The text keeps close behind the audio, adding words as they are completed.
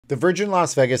The Virgin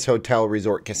Las Vegas Hotel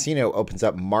Resort Casino opens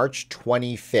up March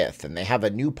 25th, and they have a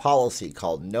new policy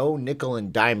called no nickel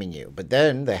and diming you. But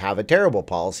then they have a terrible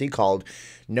policy called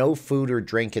no food or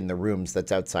drink in the rooms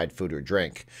that's outside food or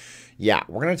drink. Yeah,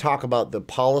 we're going to talk about the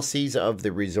policies of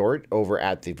the resort over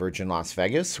at the Virgin Las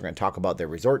Vegas. We're going to talk about their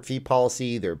resort fee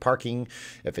policy, their parking,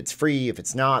 if it's free, if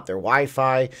it's not, their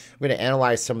Wi-Fi. We're going to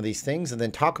analyze some of these things and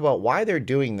then talk about why they're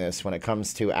doing this when it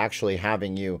comes to actually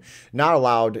having you not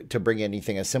allowed to bring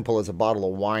anything as simple as a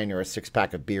bottle of wine or a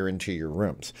six-pack of beer into your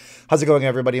rooms. How's it going,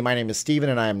 everybody? My name is Steven,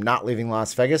 and I am not leaving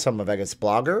Las Vegas. I'm a Vegas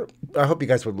blogger. I hope you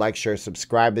guys would like, share,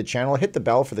 subscribe to the channel. Hit the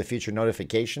bell for the future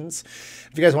notifications.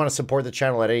 If you guys want to support the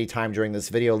channel at any time during this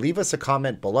video, leave us a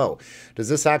comment below. Does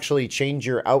this actually change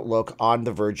your outlook on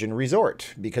the Virgin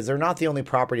Resort? Because they're not the only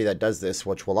property that does this,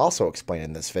 which we'll also explain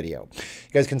in this video.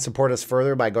 You guys can support us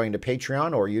further by going to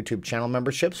Patreon or YouTube channel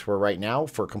memberships, where right now,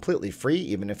 for completely free,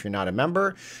 even if you're not a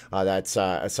member that's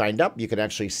signed up, you can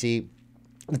actually see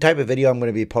the type of video I'm going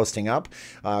to be posting up.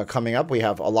 Coming up, we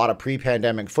have a lot of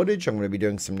pre-pandemic footage. I'm going to be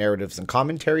doing some narratives and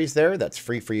commentaries there. That's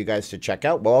free for you guys to check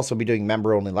out. We'll also be doing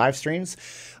member-only live streams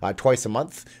twice a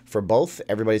month for both.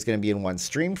 Everybody's going to be in one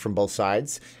stream from both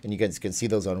sides, and you guys can see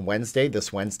those on Wednesday,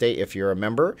 this Wednesday, if you're a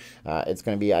member. It's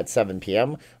going to be at 7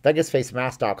 p.m.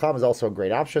 VegasFaceMask.com is also a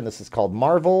great option. This is called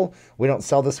Marvel. We don't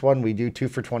sell this one. We do 2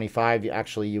 for $25.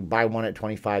 Actually, you buy one at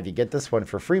 $25, you get this one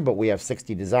for free, but we have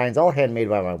 60 designs, all handmade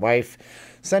by my wife,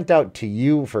 sent out to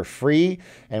you for free,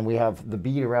 and we have the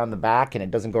bead around the back and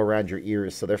it doesn't go around your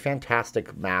ears, so they're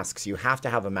fantastic masks. You have to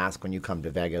have a mask when you come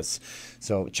to Vegas,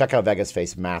 so check out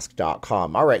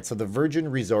VegasFaceMask.com. All right, so the Virgin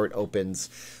Resort opens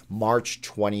March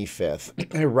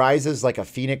 25th. It rises like a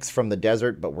phoenix from the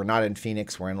desert, but we're not in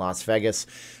Phoenix, we're in Las Vegas,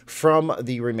 from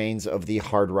the remains of the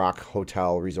Hard Rock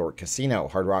Hotel Resort Casino.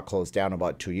 Hard Rock closed down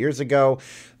about 2 years ago.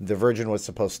 The Virgin was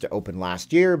supposed to open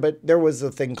last year, but there was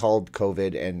a thing called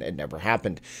COVID and it never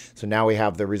happened. So now we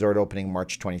have the resort opening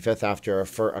March 25th after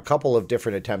a couple of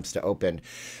different attempts to open.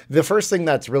 The first thing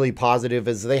that's really positive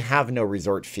is they have no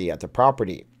resort fee at the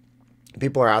property.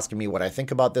 People are asking me what I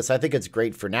think about this. I think it's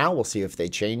great for now. We'll see if they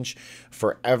change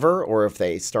forever or if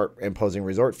they start imposing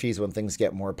resort fees when things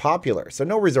get more popular. So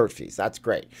no resort fees. That's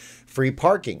great. Free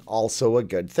parking, also a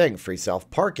good thing. Free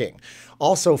self-parking.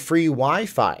 Also free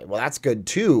Wi-Fi. Well, that's good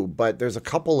too, but there's a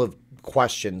couple of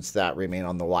questions that remain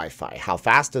on the Wi-Fi. How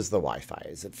fast is the Wi-Fi?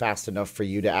 Is it fast enough for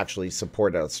you to actually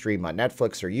support a stream on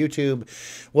Netflix or YouTube?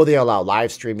 Will they allow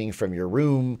live streaming from your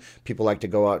room? People like to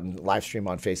go out and live stream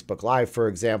on Facebook Live, for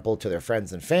example, to their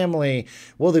friends and family.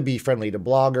 Will they be friendly to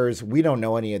bloggers? We don't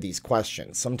know any of these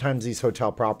questions. Sometimes these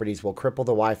hotel properties will cripple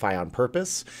the Wi-Fi on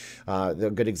purpose.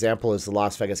 The good example is the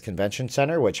Las Vegas Convention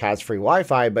Center, which has free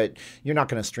Wi-Fi, but you're not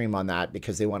going to stream on that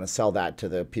because they want to sell that to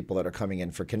the people that are coming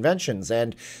in for conventions.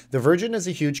 And the Virgin is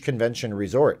a huge convention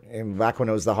resort. And back when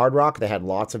it was the Hard Rock, they had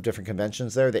lots of different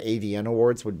conventions there. The AVN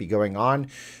Awards would be going on.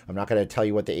 I'm not going to tell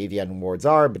you what the AVN Awards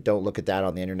are, but don't look at that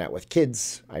on the internet with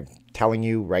kids. I'm telling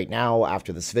you right now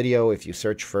after this video, if you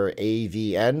search for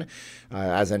AVN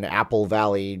as an Apple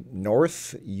Valley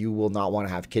North, you will not want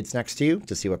to have kids next to you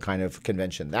to see what kind of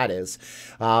convention that is.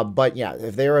 But yeah,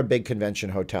 if they're a big convention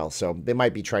hotel, so they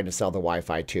might be trying to sell the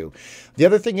Wi-Fi too. The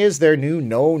other thing is their new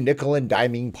no nickel and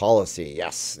diming policy.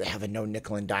 Yes, they have a no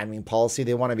nickel and diming policy.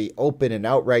 They want to be open and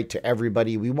outright to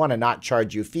everybody. We want to not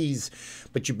charge you fees,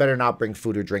 but you better not bring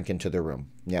food or drink into the room.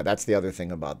 Yeah, that's the other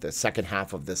thing about the second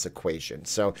half of this equation.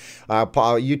 So a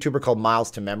YouTuber called Miles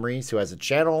to Memories, who has a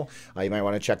channel. You might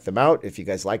want to check them out. If you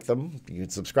guys like them, you can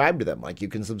subscribe to them. Like you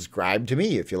can subscribe to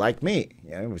me if you like me.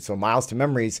 Yeah, so Miles to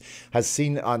Memories has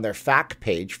seen on their FAQ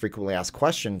page, frequently asked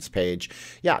questions page,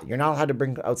 yeah, you're not allowed to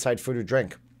bring outside food or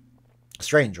drink.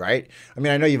 Strange, right? I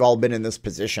mean, I know you've all been in this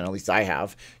position, at least I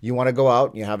have. You want to go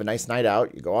out, you have a nice night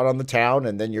out, you go out on the town,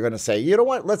 and then you're going to say, you know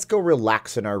what, let's go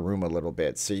relax in our room a little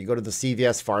bit. So you go to the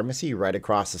CVS pharmacy right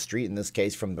across the street, in this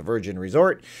case from the Virgin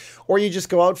Resort, or you just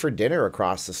go out for dinner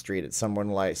across the street at somewhere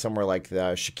like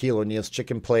the Shaquille O'Neal's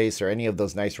Chicken Place or any of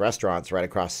those nice restaurants right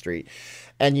across the street.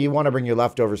 And you want to bring your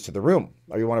leftovers to the room,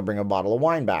 or you want to bring a bottle of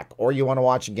wine back, or you want to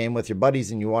watch a game with your buddies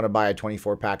and you want to buy a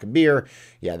 24-pack of beer,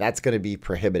 yeah, that's going to be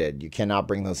prohibited. You cannot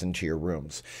bring those into your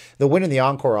rooms. The Wynn and the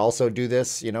Encore also do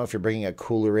this. You know, if you're bringing a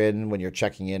cooler in when you're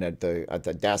checking in at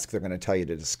the desk, they're going to tell you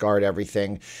to discard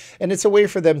everything. And it's a way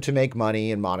for them to make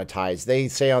money and monetize. They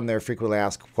say on their frequently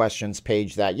asked questions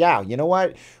page that, yeah, you know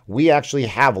what? We actually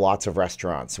have lots of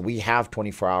restaurants. We have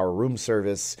 24-hour room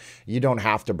service. You don't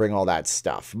have to bring all that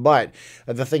stuff. But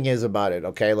the thing is about it,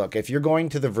 okay, look, if you're going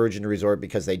to the Virgin Resort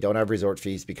because they don't have resort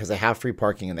fees, because they have free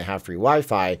parking and they have free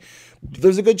Wi-Fi,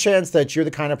 there's a good chance that you're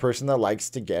the kind of person that likes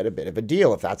to get a bit of a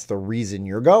deal if that's the reason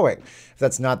you're going. If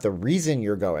that's not the reason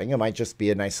you're going, it might just be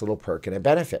a nice little perk and a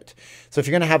benefit. So if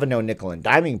you're going to have a no nickel and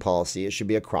diming policy, it should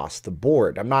be across the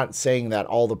board. I'm not saying that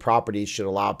all the properties should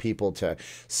allow people to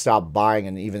stop buying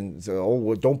and even say, oh,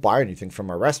 well, don't buy anything from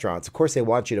our restaurants. Of course, they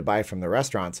want you to buy from the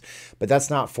restaurants, but that's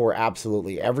not for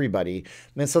absolutely everybody.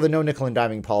 And so the no nickel and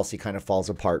diming policy kind of falls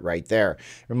apart right there.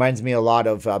 It reminds me a lot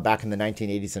of back in the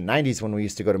 1980s and 90s when we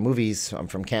used to go to movies. I'm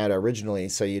from Canada originally,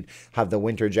 so you'd have the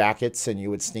winter jackets and you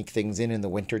would sneak things in the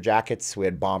winter jackets. We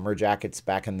had bomber jackets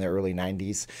back in the early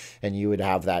 90s, and you would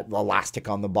have that elastic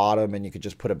on the bottom, and you could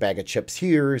just put a bag of chips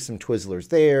here, some Twizzlers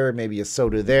there, maybe a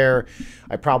soda there.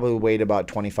 I probably weighed about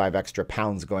 25 extra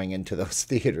pounds going into those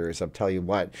theaters, I'll tell you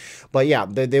what. But yeah,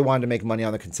 they wanted to make money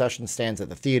on the concession stands at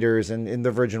the theaters, and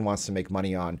the Virgin wants to make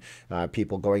money on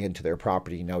people going into their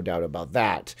property, no doubt about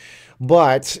that.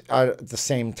 But at the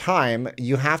same time,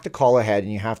 you have to call ahead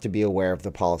and you have to be aware of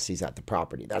the policies at the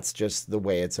property. That's just the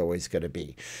way it's always going to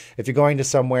be. If you're going to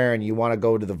somewhere and you want to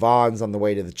go to the Vons on the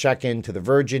way to the check-in to the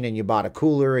Virgin, and you bought a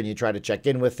cooler and you try to check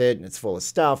in with it and it's full of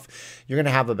stuff, you're going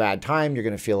to have a bad time. You're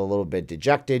going to feel a little bit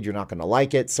dejected. You're not going to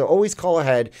like it. So always call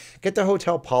ahead. Get the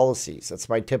hotel policies. That's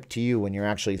my tip to you when you're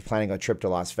actually planning a trip to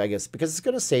Las Vegas, because it's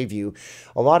going to save you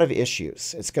a lot of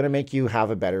issues. It's going to make you have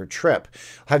a better trip.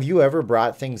 Have you ever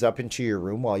brought things up into your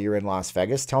room while you're in Las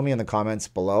Vegas? Tell me in the comments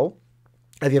below.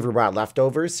 Have you ever brought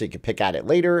leftovers so you could pick at it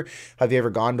later? Have you ever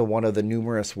gone to one of the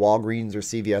numerous Walgreens or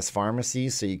CVS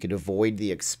pharmacies so you could avoid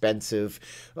the expensive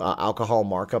alcohol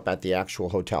markup at the actual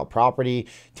hotel property?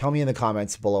 Tell me in the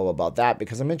comments below about that,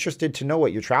 because I'm interested to know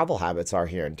what your travel habits are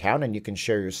here in town, and you can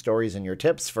share your stories and your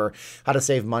tips for how to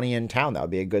save money in town. That would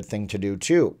be a good thing to do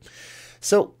too.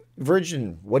 So,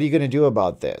 Virgin, what are you going to do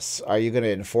about this? Are you going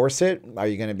to enforce it? Are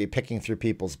you going to be picking through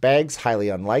people's bags? Highly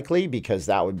unlikely, because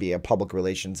that would be a public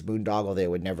relations boondoggle they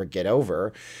would never get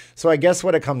over. So I guess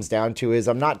what it comes down to is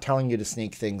I'm not telling you to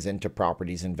sneak things into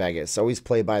properties in Vegas. Always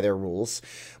play by their rules.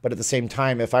 But at the same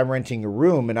time, if I'm renting a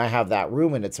room and I have that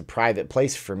room and it's a private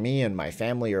place for me and my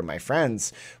family or my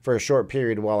friends for a short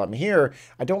period while I'm here,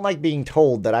 I don't like being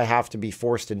told that I have to be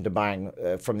forced into buying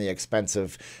from the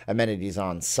expensive amenities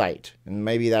on site. And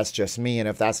maybe that's just me, and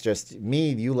if that's just me,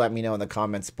 you let me know in the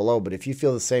comments below. But if you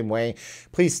feel the same way,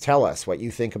 please tell us what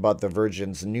you think about the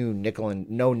Virgin's new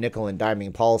no nickel and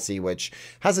diming policy, which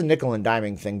has a nickel and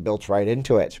diming thing built right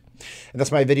into it. And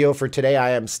that's my video for today.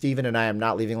 I am Steven, and I am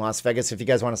not leaving Las Vegas. If you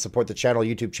guys want to support the channel,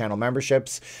 YouTube channel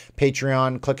memberships,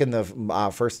 Patreon, click in the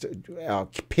first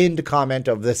pinned comment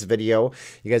of this video.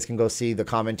 You guys can go see the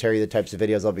commentary, the types of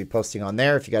videos I'll be posting on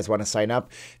there. If you guys want to sign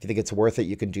up, if you think it's worth it,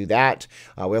 you can do that.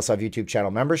 We also have YouTube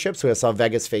channel memberships. We also have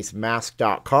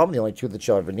VegasFaceMask.com, the only two that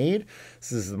you'll ever need.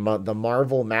 This is the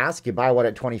Marvel mask. You buy one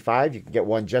at $25, you can get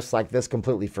one just like this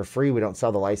completely for free. We don't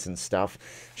sell the licensed stuff.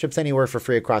 Ships anywhere for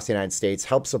free across the United States.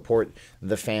 Help support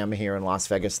the fam here in Las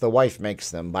Vegas. The wife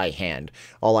makes them by hand.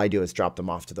 All I do is drop them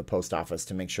off to the post office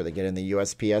to make sure they get in the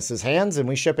USPS's hands, and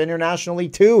we ship internationally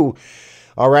too.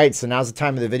 All right, so now's the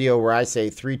time of the video where I say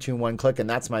 3, 2, 1, click, and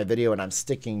that's my video, and I'm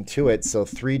sticking to it. So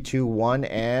 3, 2, 1,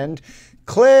 and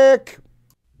click.